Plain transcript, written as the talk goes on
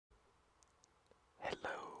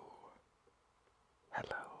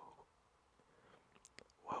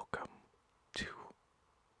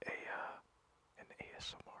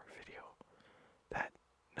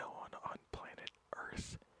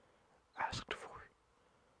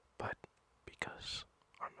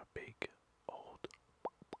big, old,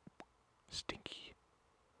 stinky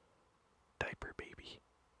diaper baby,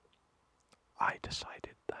 I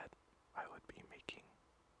decided that I would be making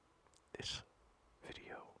this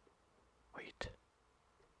video. Wait,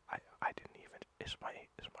 I didn't even. Is my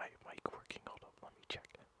mic working? Hold up, let me check.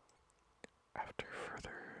 After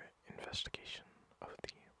further investigation of the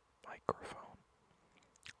microphone,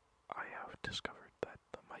 I have discovered that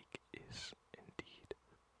the mic is indeed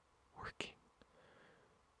working.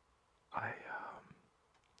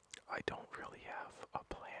 I don't really have a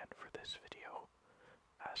plan for this video,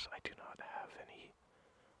 as I do not have any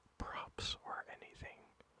props or anything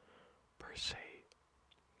per se,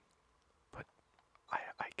 but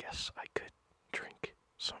I guess I could drink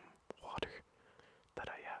some water that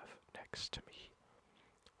I have next to me,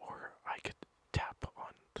 or I could tap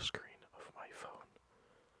on the screen of my phone.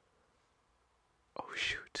 Oh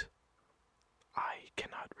shoot, I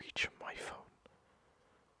cannot reach my phone.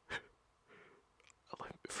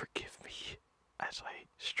 Forgive me as I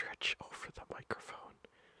stretch over the microphone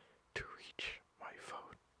to reach my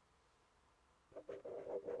phone.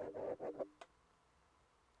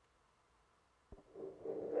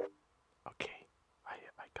 Okay,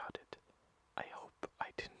 I got it. I hope I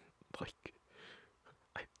didn't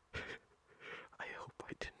I I hope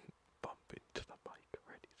I didn't bump into the mic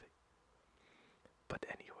or anything. But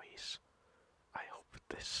anyways, I hope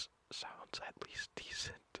this sounds at least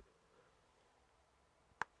decent.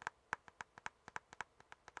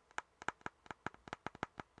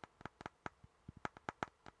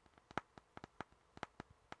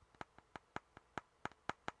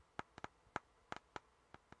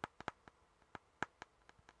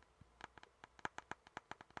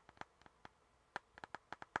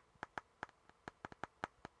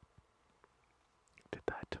 Did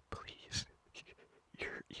that please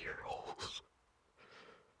your ear holes?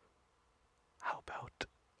 How about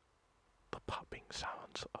the popping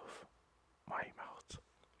sounds of my mouth?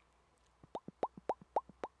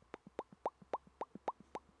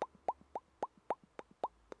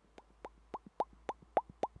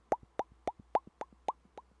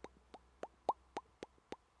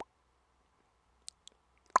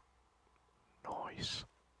 Noise.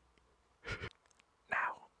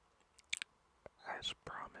 Now, as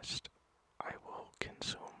promised, I will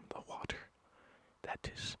consume the water that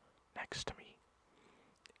is next to me.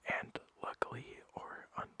 And luckily or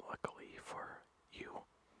unluckily for you,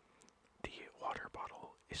 the water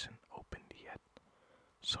bottle isn't opened yet.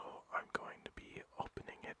 So I'm going to be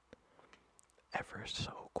opening it ever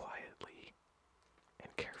so quietly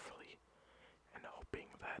and carefully, and hoping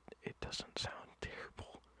that it doesn't sound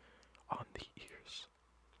terrible on the ears.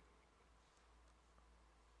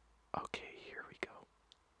 Okay, here we go.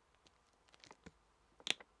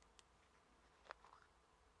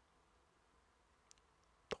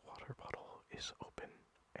 The water bottle is open,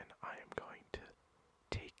 and I am going to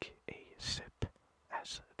take a sip,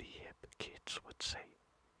 as the hip kids would say.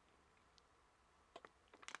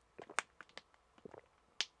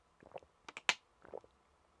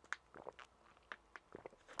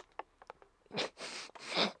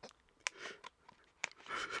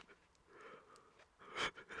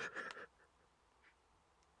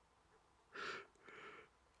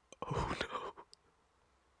 Oh no!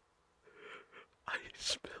 I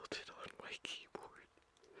spilled it on my keyboard.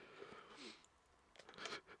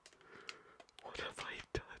 What have I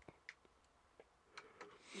done?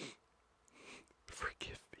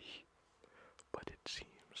 Forgive me, but it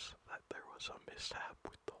seems that there was a mishap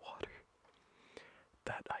with the water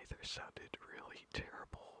that either sounded really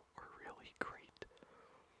terrible or really great.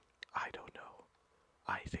 I don't know.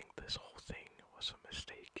 I think this whole thing was a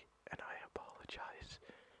mistake, and I apologize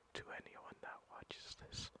to anyone that watches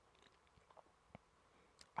this.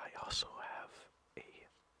 I also have a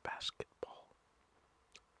basketball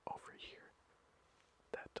over here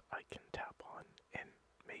that I can tap on, and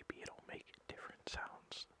maybe it'll make different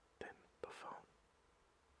sounds than the phone.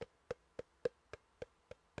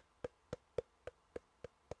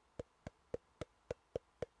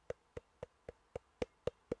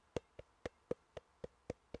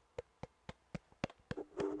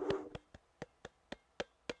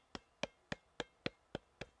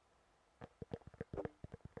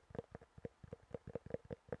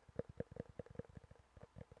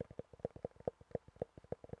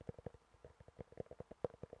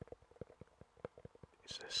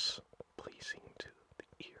 Is this pleasing to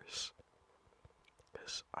the ears?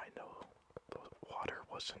 Because I know the water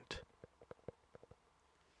wasn't.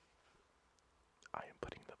 I am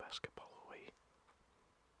putting the basketball away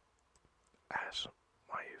as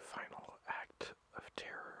my final act of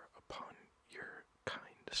terror upon your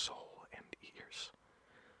kind soul and ears.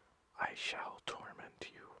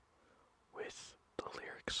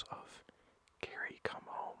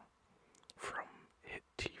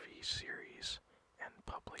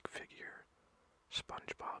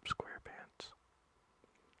 SpongeBob SquarePants.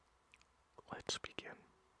 Let's begin.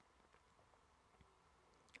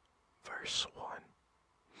 Verse 1.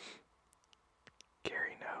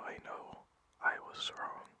 Gary, now I know I was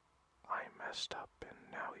wrong. I messed up and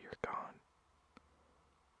now you're gone.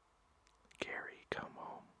 Gary, come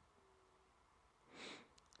home.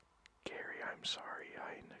 Gary, I'm sorry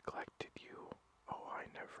I neglected you. Oh, I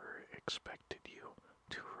never expected you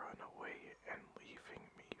to run away and leaving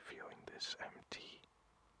me feeling this empty.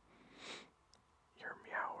 Your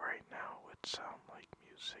meow right now would sound like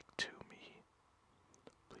music to me.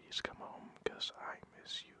 Please come home, 'cause I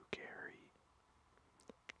miss you, Gary.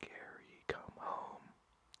 Gary, come home.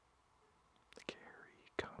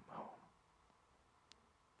 Gary, come home.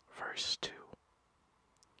 Verse 2.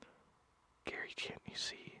 Gary, can't you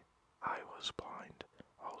see? I was blind.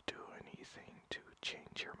 I'll do anything to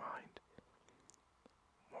change your mind.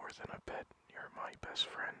 More than a bet, you're my best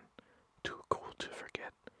friend. Too cool to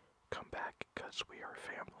forget. Come back, 'cause we are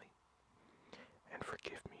family. And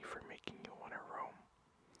forgive me for making you want to roam.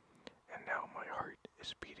 And now my heart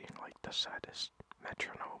is beating like the saddest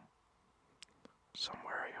metronome.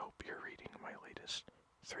 Somewhere I hope you're reading my latest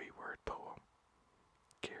 3-word poem.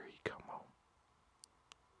 Gary, come home.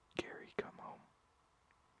 Gary, come home.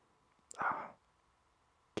 Ah,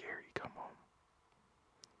 Gary, come home.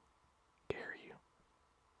 Gary,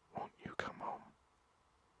 won't you come home?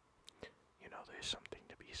 You know, there's something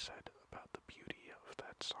to be said about the beauty of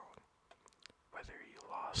that song. Whether you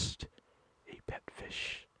lost a pet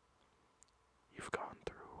fish, you've gone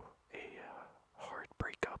through a hard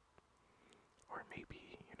breakup, or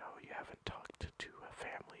maybe, you haven't talked to a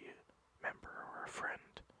family member or a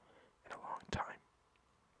friend in a long time.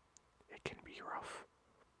 It can be rough,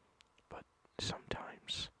 but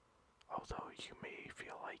sometimes, although you may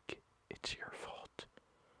feel like it's your fault,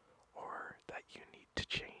 or that you need to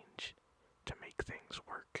change to make things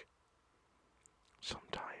work,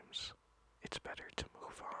 sometimes it's better to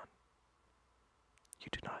move on. You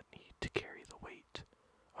do not need to carry the weight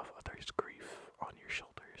of others' grief on your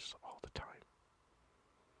shoulders all the time.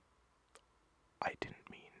 I didn't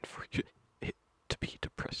mean for you